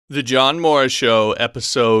The John Morris Show,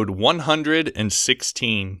 episode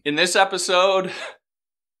 116. In this episode,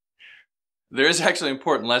 there is actually an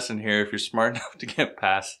important lesson here if you're smart enough to get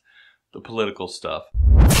past the political stuff.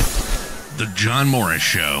 The John Morris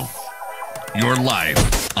Show. Your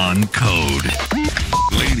life on code.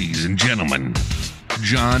 Ladies and gentlemen,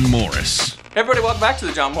 John Morris. Hey everybody, welcome back to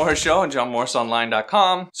the John Morris Show on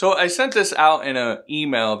johnmorrisonline.com. So I sent this out in an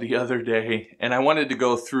email the other day, and I wanted to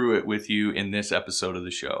go through it with you in this episode of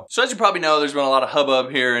the show. So as you probably know, there's been a lot of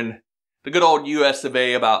hubbub here in the good old US of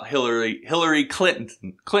A about Hillary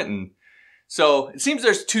Clinton. So it seems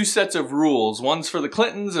there's two sets of rules. One's for the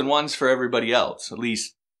Clintons and one's for everybody else. At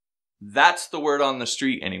least that's the word on the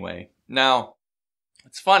street anyway. Now,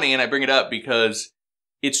 it's funny, and I bring it up because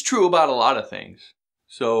it's true about a lot of things.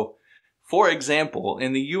 So, for example,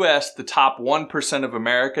 in the US, the top 1% of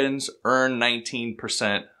Americans earn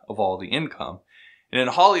 19% of all the income. And in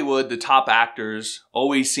Hollywood, the top actors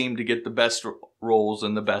always seem to get the best roles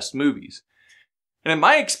in the best movies. And in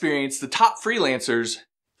my experience, the top freelancers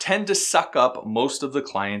tend to suck up most of the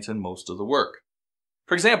clients and most of the work.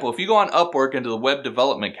 For example, if you go on Upwork into the web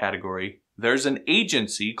development category, there's an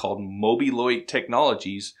agency called Mobiloit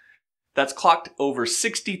Technologies that's clocked over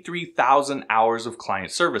 63,000 hours of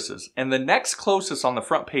client services. And the next closest on the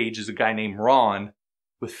front page is a guy named Ron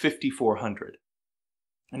with 5,400.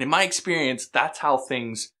 And in my experience, that's how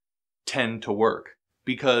things tend to work.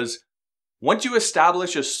 Because once you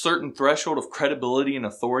establish a certain threshold of credibility and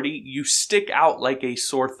authority, you stick out like a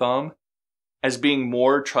sore thumb as being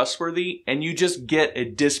more trustworthy, and you just get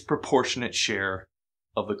a disproportionate share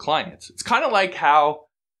of the clients. It's kind of like how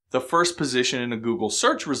the first position in a Google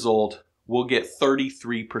search result will get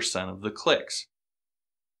 33% of the clicks.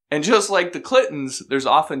 And just like the Clintons, there's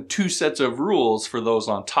often two sets of rules for those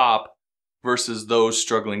on top versus those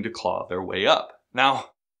struggling to claw their way up. Now,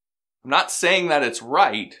 I'm not saying that it's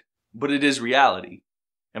right, but it is reality.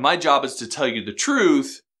 And my job is to tell you the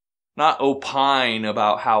truth, not opine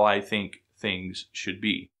about how I think things should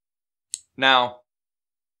be. Now,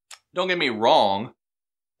 don't get me wrong,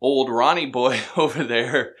 old Ronnie boy over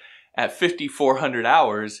there at 5,400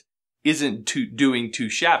 hours isn't doing too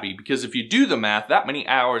shabby, because if you do the math, that many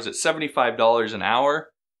hours at $75 an hour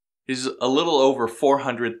is a little over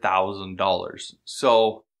 $400,000.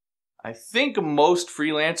 So I think most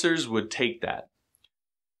freelancers would take that.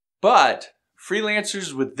 But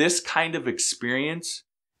freelancers with this kind of experience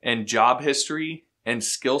and job history and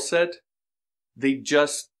skill set, they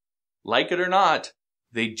just, like it or not,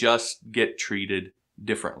 they just get treated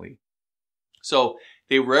differently. So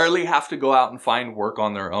they rarely have to go out and find work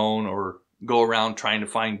on their own or go around trying to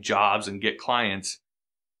find jobs and get clients.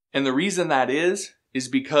 And the reason that is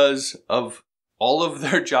because of all of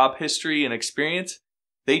their job history and experience.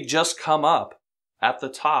 They just come up at the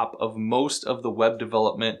top of most of the web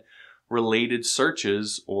development related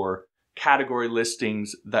searches or category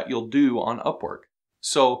listings that you'll do on Upwork.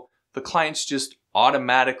 So the clients just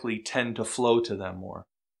automatically tend to flow to them more.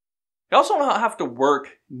 They also don't have to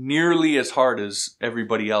work nearly as hard as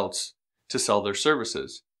everybody else to sell their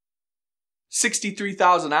services.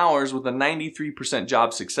 63,000 hours with a 93%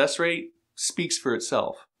 job success rate speaks for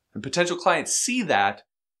itself. And potential clients see that,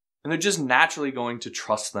 and they're just naturally going to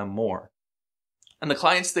trust them more. And the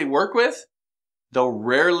clients they work with, they'll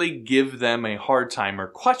rarely give them a hard time or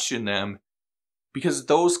question them, because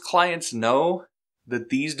those clients know that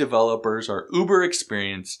these developers are uber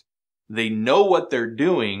experienced, they know what they're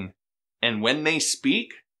doing, and when they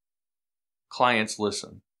speak, clients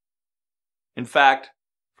listen. In fact,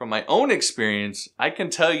 from my own experience, I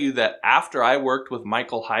can tell you that after I worked with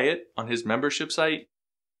Michael Hyatt on his membership site,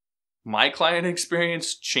 my client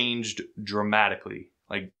experience changed dramatically,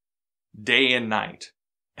 like day and night.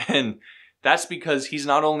 And that's because he's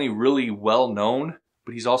not only really well known,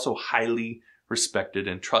 but he's also highly respected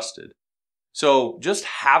and trusted. So just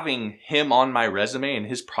having him on my resume and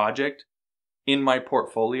his project in my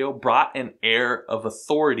portfolio brought an air of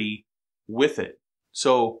authority with it.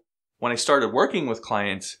 So when I started working with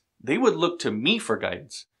clients, they would look to me for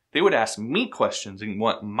guidance. They would ask me questions and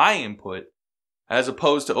want my input, as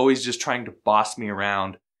opposed to always just trying to boss me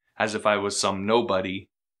around as if I was some nobody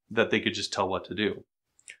that they could just tell what to do.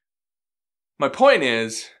 My point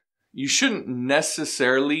is, you shouldn't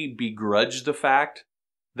necessarily begrudge the fact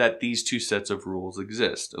that these two sets of rules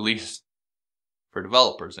exist, at least for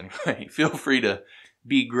developers anyway. Feel free to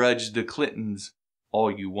begrudge the Clintons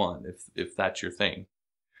all you want if that's your thing.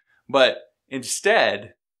 But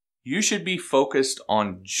instead, you should be focused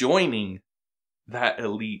on joining that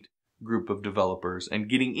elite group of developers and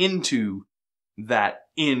getting into that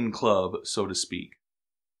in club, so to speak.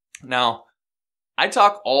 Now, I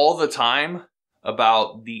talk all the time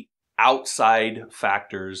about the outside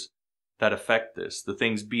factors that affect this, the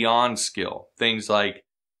things beyond skill, things like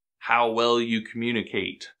how well you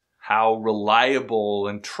communicate, how reliable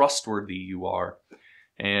and trustworthy you are,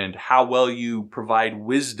 and how well you provide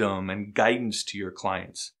wisdom and guidance to your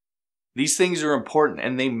clients. These things are important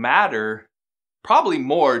and they matter probably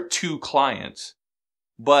more to clients,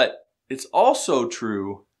 but it's also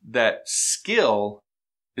true that skill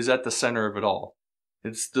is at the center of it all.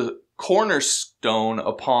 It's the cornerstone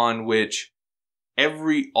upon which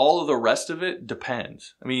all of the rest of it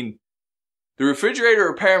depends. I mean, the refrigerator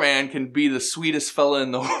repairman can be the sweetest fella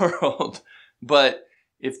in the world, but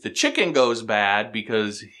if the chicken goes bad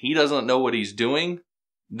because he doesn't know what he's doing,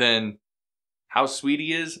 then how sweet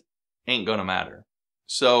he is ain't gonna matter.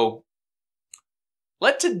 So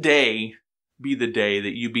let today be the day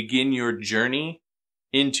that you begin your journey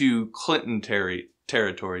into Clinton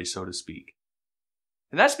territory, so to speak.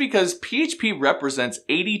 And that's because PHP represents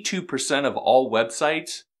 82% of all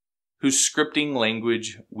websites whose scripting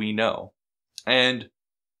language we know. And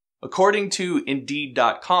according to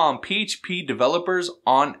Indeed.com, PHP developers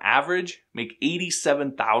on average make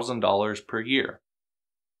 $87,000 per year.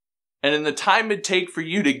 And in the time it'd take for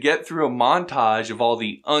you to get through a montage of all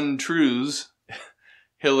the untruths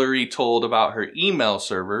Hillary told about her email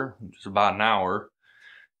server, which is about an hour,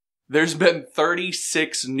 there's been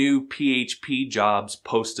 36 new PHP jobs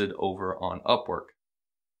posted over on Upwork.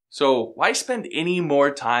 So why spend any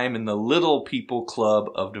more time in the little people club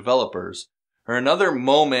of developers, or another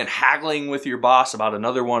moment haggling with your boss about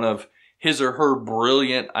another one of his or her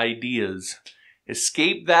brilliant ideas?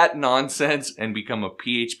 Escape that nonsense and become a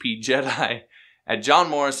PHP Jedi at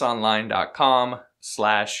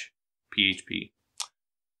johnmorrisonline.com/PHP.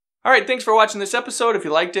 All right, thanks for watching this episode. If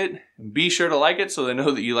you liked it, be sure to like it so they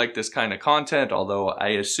know that you like this kind of content, although I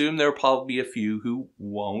assume there will probably be a few who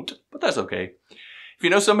won't, but that's okay. If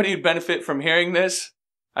you know somebody who'd benefit from hearing this,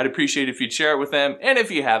 I'd appreciate if you'd share it with them. And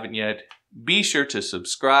if you haven't yet, be sure to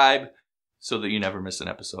subscribe so that you never miss an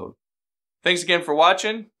episode. Thanks again for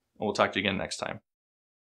watching, and we'll talk to you again next time.